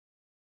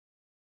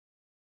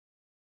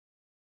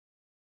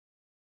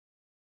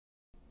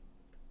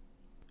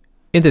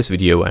In this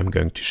video, I'm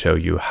going to show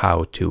you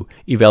how to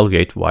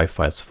evaluate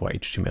yFiles for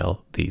HTML,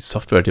 the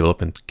software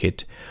development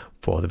kit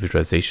for the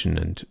visualization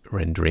and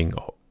rendering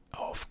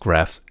of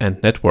graphs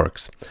and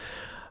networks.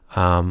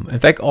 In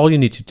fact, all you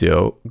need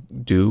to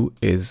do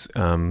is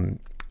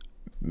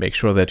make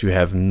sure that you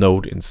have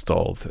Node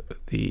installed. So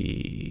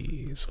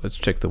let's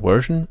check the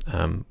version.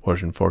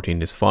 Version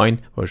 14 is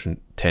fine.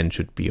 Version 10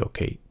 should be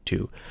okay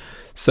too.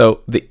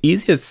 So the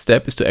easiest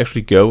step is to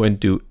actually go and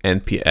do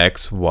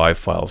npx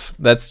yFiles.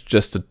 That's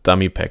just a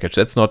dummy package.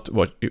 That's not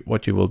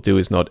what you will do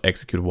is not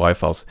execute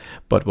yFiles,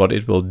 but what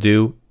it will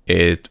do,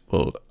 it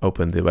will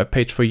open the web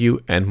page for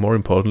you and more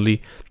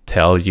importantly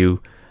tell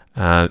you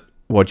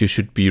what you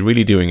should be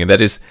really doing, and that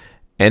is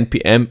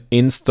npm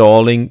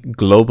installing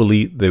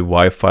globally the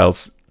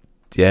yFiles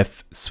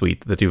dev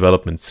suite, the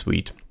development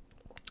suite.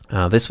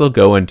 This will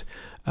go and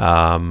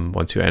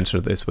once you enter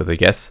this with a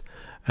yes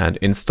and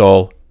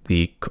install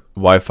the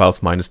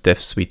yFiles -dev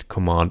suite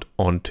command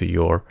onto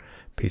your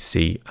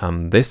PC.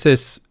 This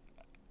is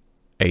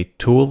a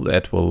tool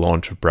that will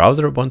launch a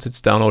browser once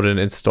it's downloaded and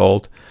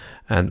installed,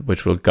 and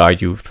which will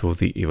guide you through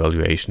the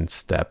evaluation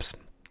steps.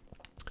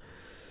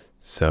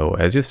 So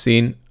as you've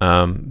seen,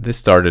 this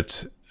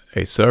started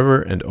a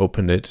server and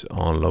opened it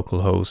on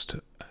localhost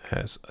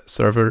as a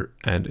server,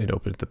 and it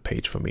opened the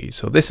page for me.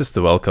 So this is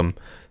the welcome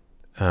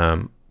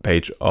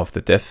page of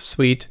the dev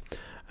suite,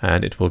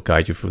 and it will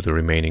guide you through the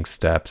remaining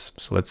steps.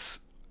 So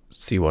let's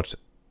see what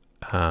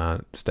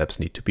steps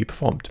need to be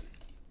performed.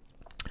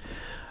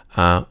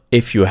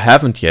 If you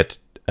haven't yet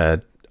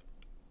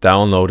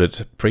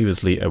downloaded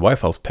previously a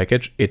yFiles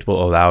package, it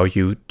will allow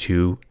you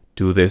to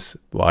do this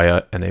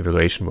via an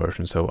evaluation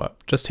version. So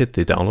just hit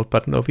the download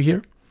button over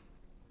here,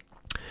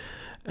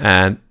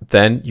 and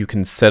then you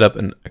can set up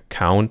an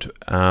account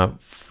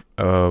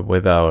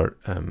with our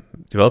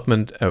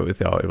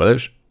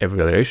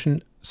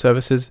evaluation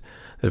services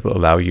that will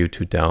allow you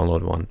to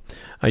download one.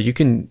 You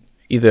can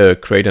either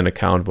create an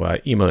account via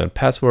email and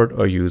password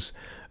or use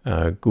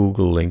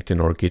Google, LinkedIn,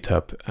 or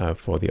GitHub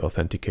for the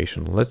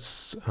authentication.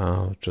 Let's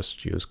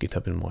just use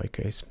GitHub in my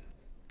case.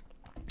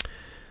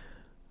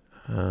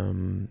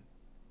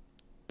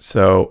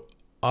 So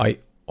I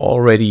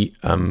already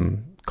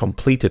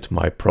completed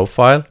my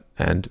profile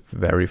and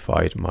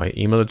verified my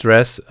email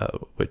address,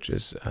 which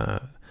is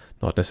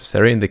not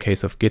necessary in the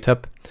case of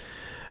GitHub.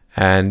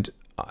 And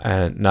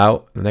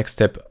now the next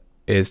step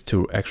is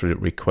to actually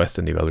request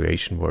an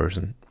evaluation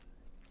version.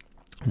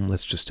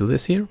 Let's just do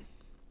this here.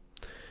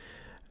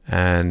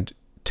 And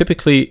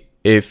typically,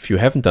 if you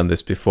haven't done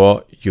this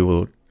before, you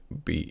will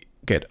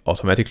get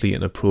automatically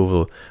an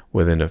approval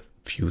within a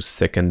few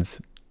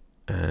seconds.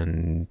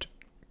 And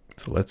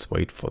so let's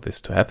wait for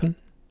this to happen.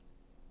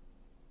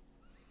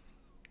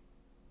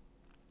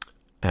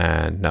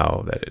 And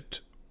now that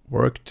it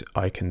worked,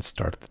 I can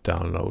start the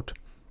download.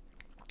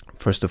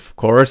 First, of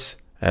course,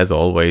 as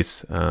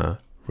always,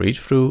 read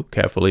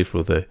carefully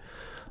through the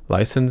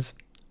license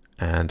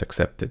and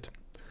accept it.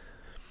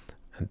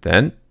 And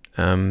then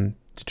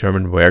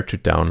determine where to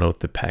download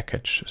the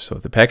package. So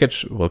the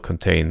package will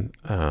contain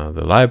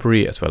the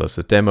library as well as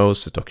the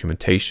demos, the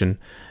documentation,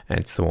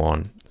 and so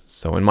on.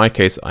 So in my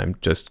case, I'm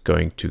just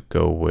going to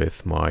go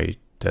with my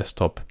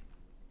desktop.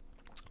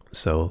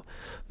 So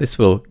this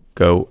will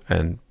go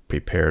and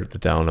prepare the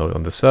download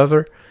on the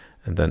server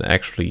and then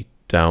actually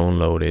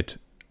download it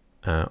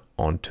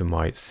onto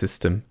my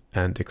system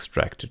and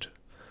extract it.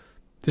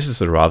 This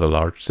is a rather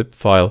large zip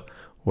file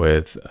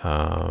with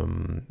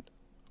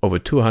over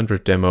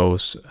 200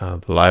 demos,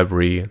 the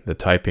library, the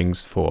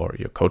typings for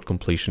your code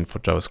completion for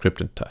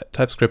JavaScript and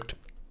TypeScript,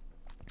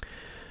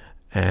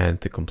 and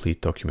the complete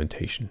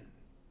documentation.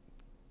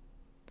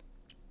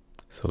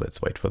 So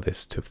let's wait for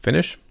this to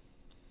finish.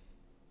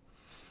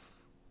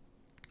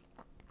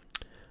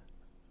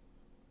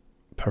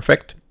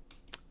 Perfect.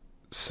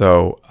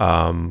 So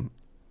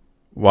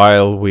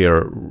while we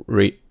are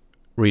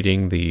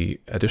reading the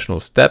additional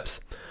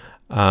steps,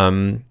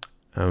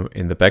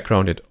 in the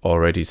background, it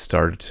already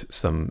started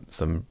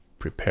some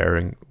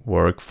preparing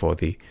work for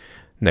the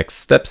next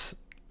steps.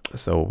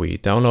 So we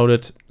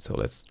downloaded. So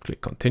let's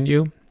click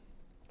continue.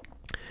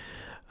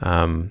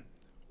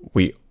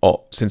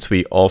 Since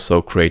we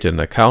also created an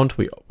account,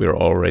 we're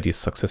already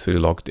successfully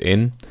logged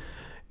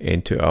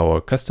into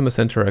our customer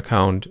center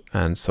account,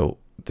 and so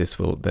this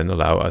will then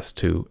allow us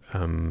to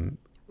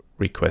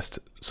request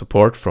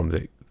support from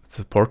the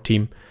support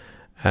team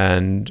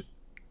and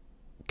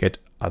get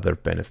other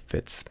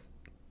benefits.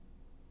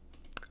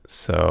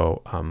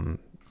 So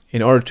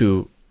in order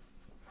to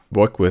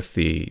work with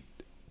the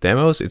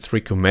demos, it's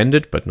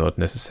recommended but not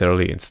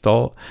necessarily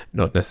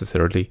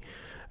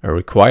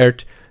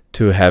required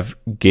to have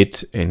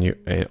Git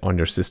on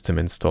your system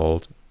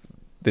installed.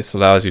 This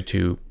allows you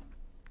to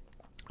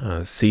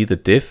see the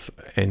diff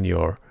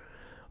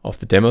of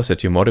the demos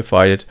that you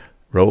modified,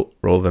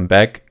 roll them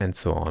back, and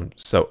so on.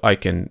 So I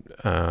can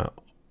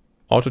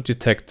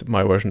auto-detect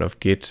my version of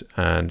Git,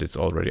 and it's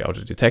already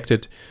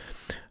auto-detected,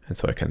 and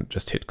so I can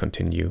just hit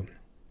continue.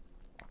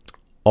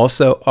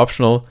 Also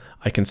optional,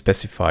 I can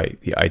specify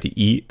the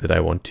IDE that I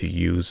want to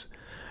use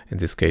in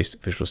this case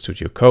Visual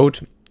Studio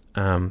Code.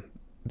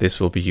 This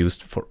will be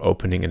used for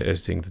opening and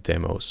editing the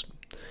demos.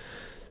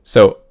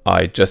 So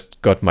I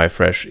just got my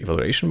fresh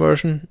evaluation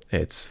version.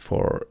 It's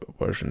for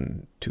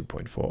version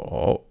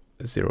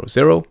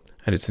 2.4000,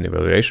 and it's an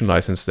evaluation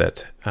license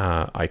that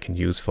I can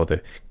use for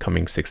the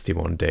coming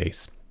 61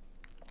 days.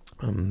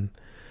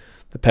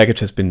 The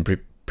package has been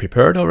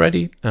prepared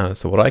already,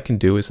 so what I can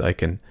do is I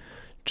can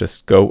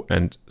just go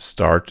and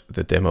start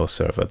the demo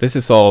server. This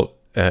is all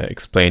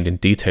explained in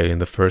detail in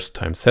the first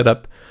time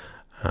setup,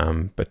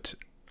 but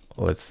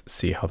let's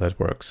see how that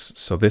works.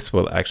 So this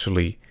will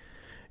actually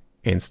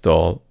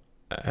install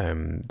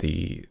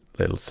the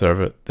little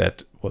server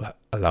that will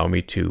allow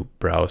me to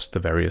browse the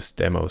various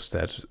demos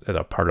that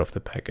are part of the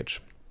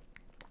package.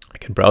 I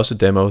can browse the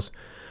demos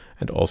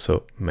and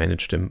also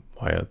manage them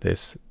via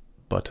this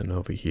button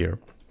over here.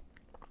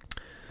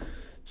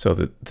 So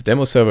the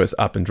demo server is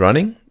up and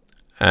running,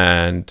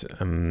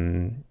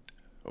 and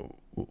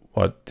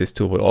what this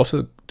tool will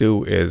also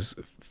do is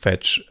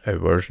fetch a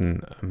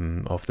version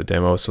of the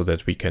demo so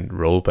that we can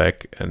roll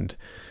back and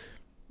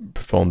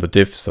perform the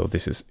diff. So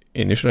this is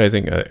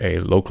initializing a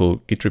local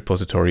Git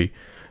repository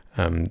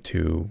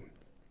to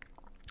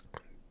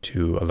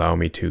allow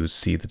me to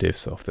see the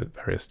diffs of the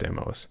various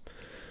demos.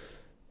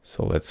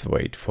 So let's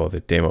wait for the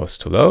demos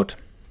to load.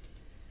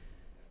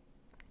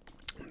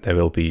 There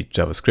will be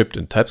JavaScript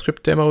and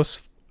TypeScript demo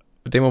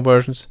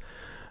versions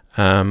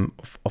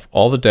of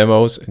all the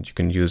demos, and you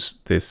can use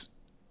this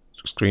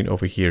screen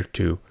over here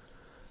to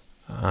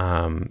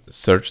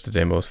search the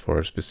demos for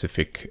a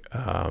specific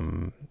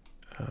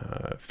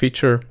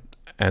feature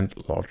and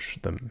launch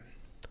them.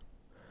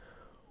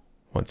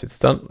 Once it's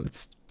done,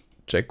 let's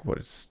check what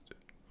it's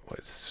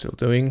still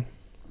doing.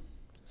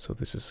 So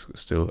this is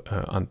still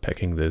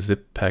unpacking the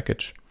zip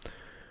package.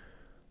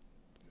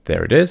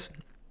 There it is.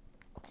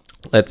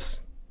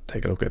 Let's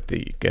take a look at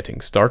the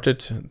getting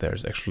started.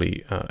 There's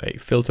actually a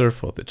filter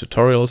for the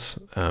tutorials.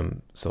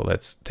 So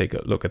let's take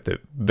a look at the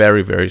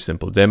very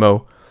simple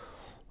demo.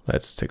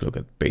 Let's take a look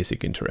at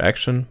basic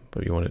interaction,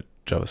 but you want a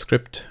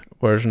JavaScript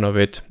version of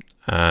it.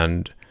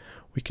 And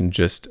we can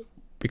just,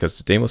 because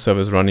the demo server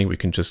is running, we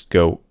can just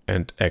go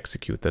and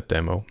execute that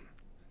demo.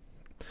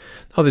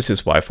 Now this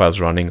is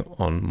yFiles running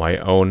on my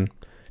own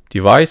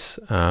device,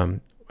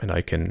 and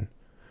I can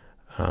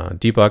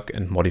debug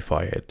and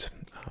modify it.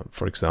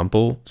 For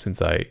example,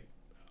 since I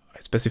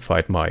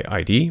specified my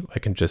ID, I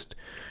can just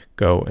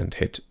go and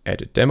hit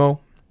Edit Demo.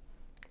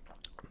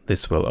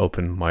 This will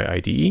open my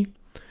IDE,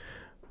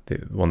 the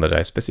one that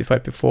I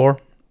specified before,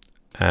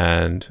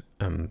 and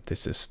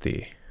this is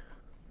the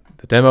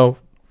demo.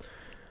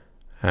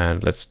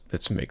 And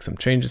let's make some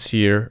changes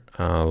here.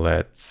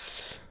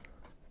 Let's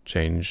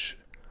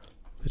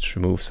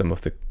remove some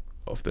of the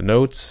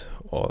nodes,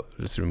 or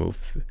let's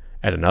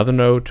add another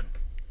node.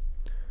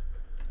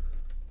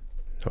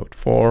 Node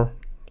 4,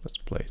 let's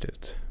place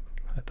it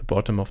at the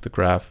bottom of the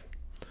graph.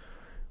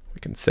 We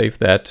can save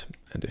that,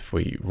 and if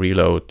we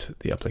reload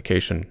the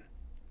application,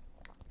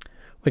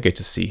 we get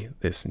to see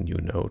this new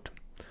node.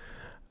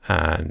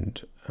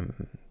 And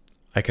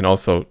I can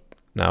also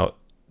now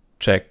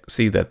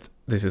see that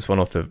this is one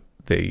of the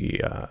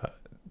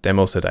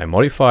demos that I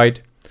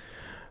modified,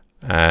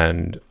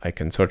 and I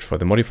can search for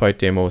the modified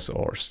demos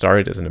or star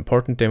it as an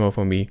important demo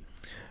for me.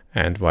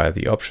 And via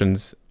the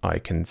options, I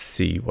can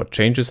see what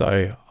changes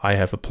I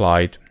have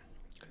applied.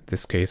 In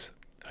this case,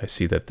 I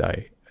see that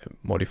I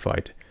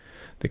modified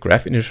the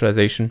graph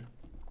initialization.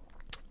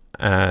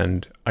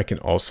 And I can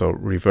also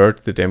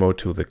revert the demo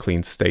to the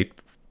clean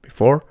state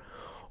before,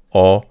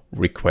 or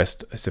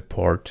request a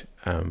support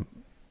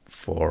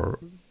for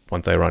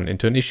once I run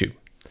into an issue.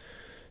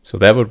 So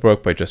that would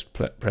work by just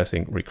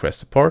pressing request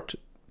support.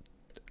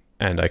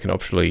 And I can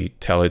optionally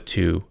tell it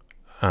to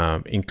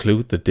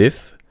include the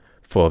diff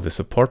for the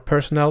support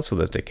personnel so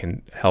that they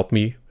can help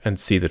me and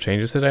see the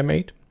changes that I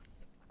made.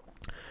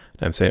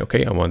 And I'm saying,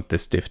 okay, I want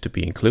this diff to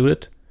be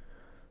included.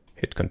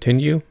 Hit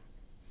continue.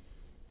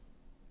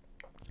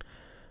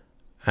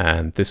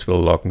 And this will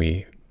log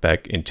me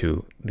back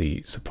into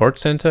the support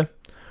center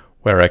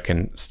where I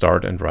can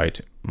start and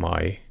write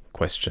my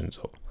question.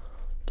 So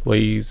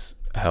please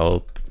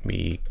help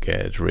me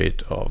get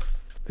rid of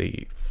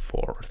the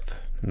 4th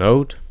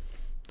node.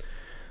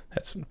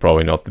 That's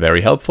probably not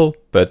very helpful,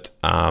 but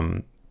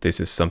this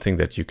is something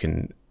that you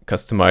can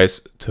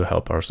customize to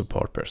help our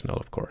support personnel,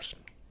 of course.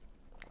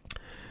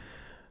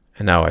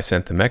 And now I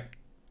sent the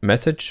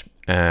message,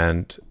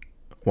 and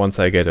once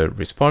I get a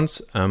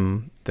response,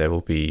 there will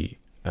be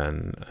a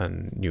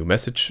new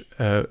message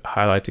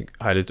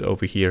highlighted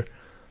over here.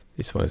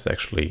 This one is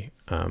actually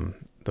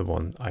the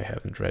one I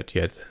haven't read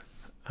yet,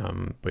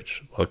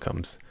 which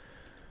welcomes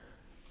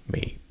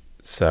me.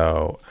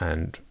 So,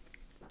 and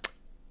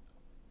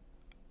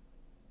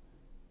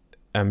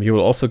you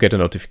will also get a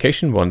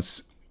notification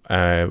once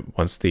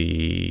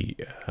the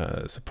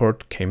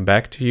support came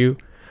back to you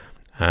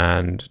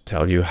and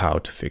tell you how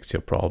to fix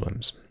your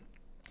problems.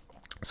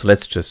 So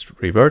let's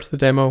just revert the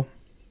demo.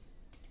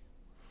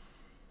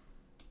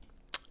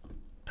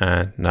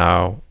 And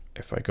now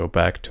if I go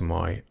back to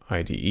my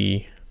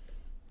IDE,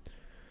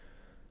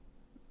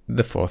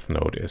 the fourth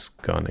node is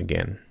gone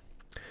again.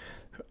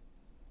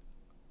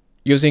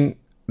 Using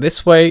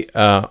this way,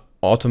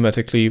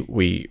 automatically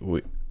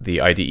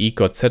the IDE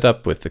got set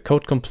up with the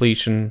code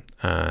completion,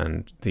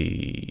 and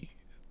the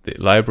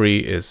library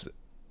is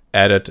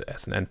added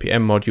as an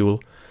NPM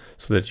module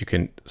so that you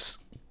can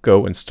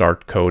go and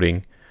start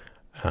coding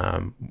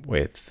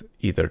with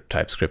either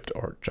TypeScript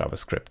or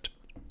JavaScript.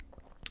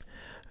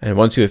 And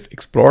once you have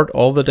explored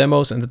all the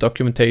demos and the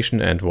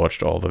documentation and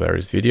watched all the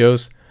various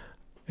videos,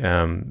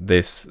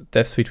 this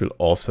dev suite will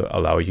also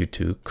allow you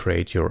to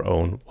create your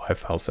own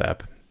yFiles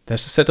app.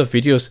 There's a set of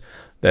videos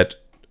that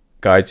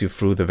guides you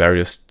through the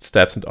various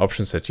steps and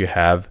options that you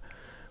have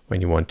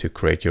when you want to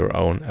create your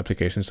own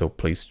application, so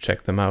please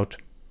check them out.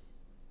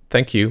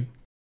 Thank you.